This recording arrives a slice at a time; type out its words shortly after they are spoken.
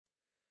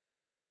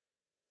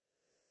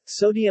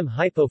Sodium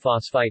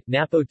hypophosphite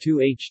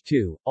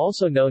NaPO2H2,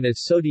 also known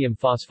as sodium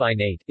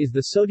phosphonate, is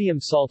the sodium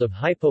salt of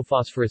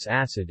hypophosphorus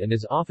acid and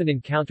is often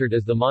encountered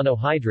as the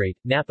monohydrate,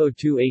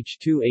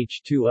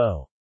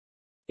 NaPO2H2H2O.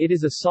 It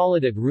is a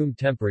solid at room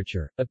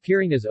temperature,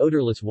 appearing as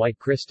odorless white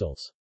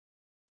crystals.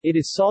 It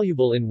is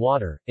soluble in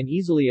water, and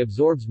easily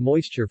absorbs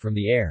moisture from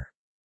the air.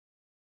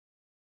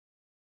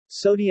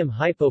 Sodium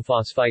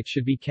hypophosphite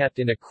should be kept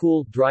in a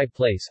cool, dry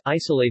place,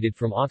 isolated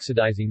from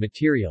oxidizing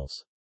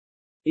materials.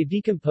 It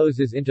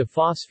decomposes into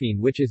phosphine,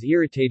 which is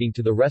irritating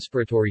to the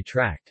respiratory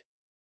tract.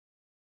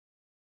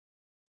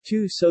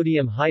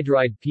 2-sodium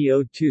hydride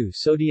PO2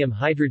 sodium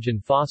hydrogen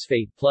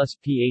phosphate plus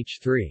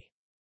pH3.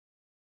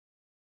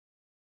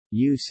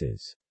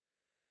 Uses.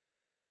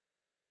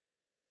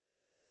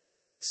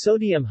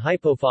 Sodium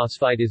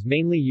hypophosphite is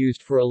mainly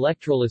used for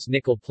electroless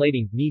nickel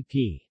plating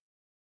 (NiP).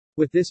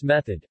 With this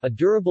method, a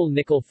durable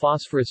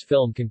nickel-phosphorus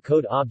film can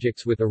coat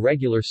objects with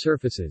irregular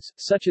surfaces,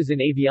 such as in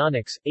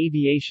avionics,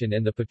 aviation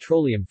and the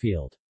petroleum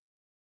field.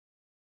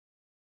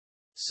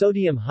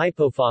 Sodium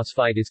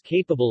hypophosphite is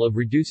capable of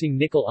reducing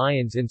nickel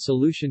ions in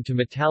solution to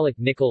metallic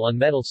nickel on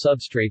metal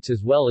substrates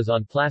as well as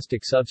on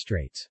plastic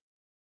substrates.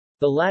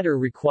 The latter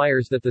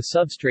requires that the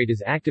substrate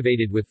is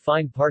activated with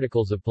fine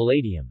particles of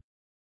palladium.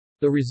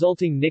 The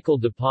resulting nickel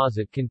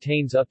deposit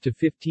contains up to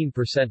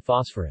 15%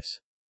 phosphorus.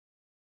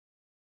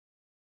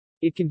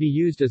 It can be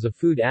used as a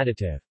food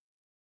additive.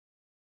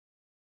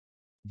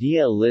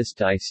 DIA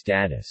List I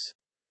status.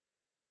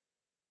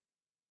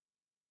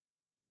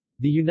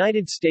 The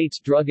United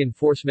States Drug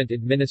Enforcement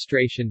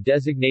Administration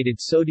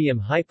designated sodium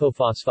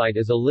hypophosphite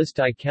as a List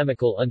I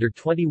chemical under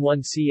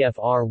 21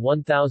 CFR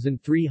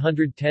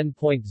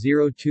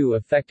 1310.02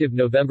 effective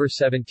November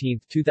 17,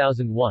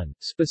 2001,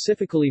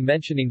 specifically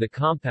mentioning the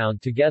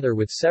compound together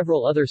with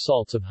several other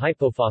salts of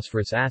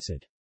hypophosphorus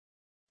acid.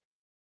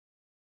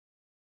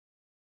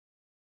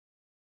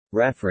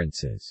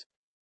 References.